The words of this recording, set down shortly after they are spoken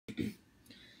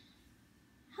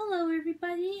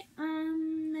everybody.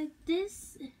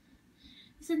 This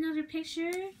is another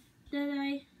picture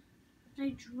that I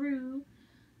drew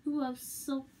of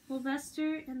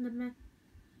Sylvester and the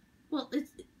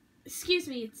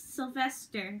it's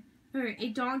Sylvester, or a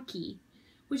donkey,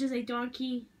 which is a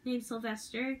donkey named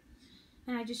Sylvester,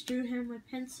 and I just drew him with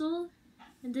pencil.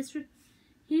 And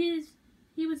he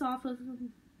was off of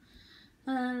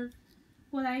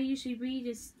what I usually read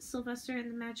is Sylvester and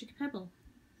the Magic Pebble.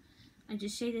 I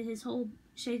just shaded his whole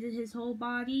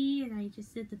body, and I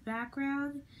just did the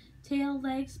background, tail,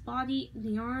 legs, body, and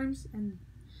the arms, and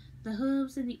the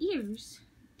hooves, and the ears.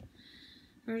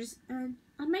 And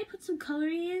I might put some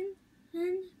coloring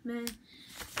in, but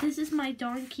this is my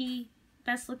donkey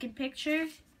best looking picture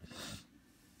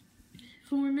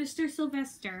for Mr.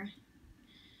 Sylvester.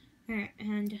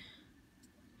 And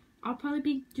I'll probably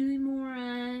be doing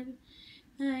more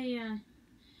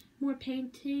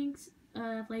paintings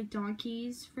of like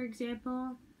donkeys, for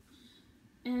example,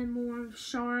 and more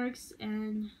sharks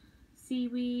and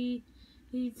seaweed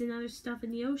and other stuff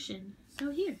in the ocean.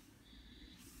 So here,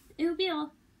 it'll be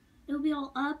all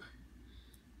up.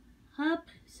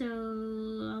 So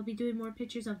I'll be doing more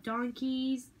pictures of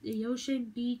donkeys, the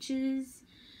ocean, beaches,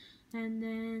 and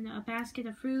then a basket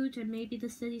of fruit, and maybe the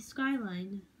city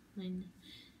skyline, and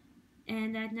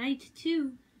at night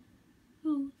too.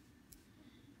 Ooh.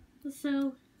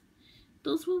 So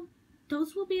those will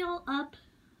be all up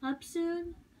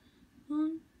soon.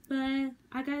 But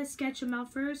I gotta sketch them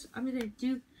out first. I'm gonna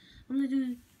do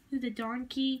the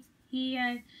donkey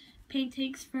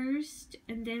paintings first,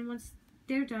 and then once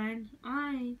they're done,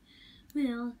 I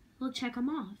will check them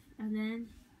off. And then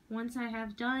once I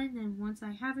have done, and once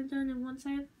I haven't done, and once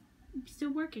I'm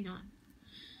still working on.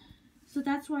 So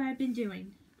that's what I've been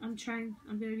doing. I'm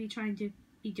gonna be trying to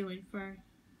be doing for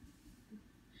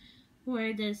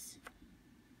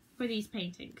these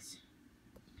paintings.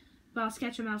 But I'll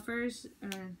sketch them out first.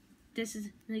 This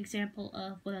is an example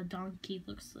of what a donkey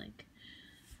looks like.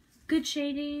 Good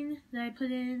shading that I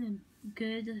put in, and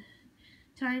good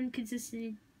time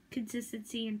consistency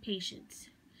and patience.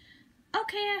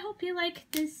 Okay, I hope you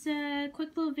like this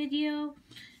quick little video.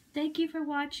 Thank you for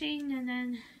watching, and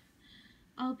then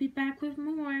I'll be back with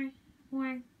more.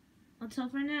 Until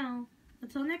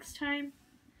next time.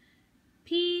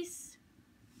 Peace.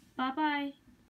 Bye-bye.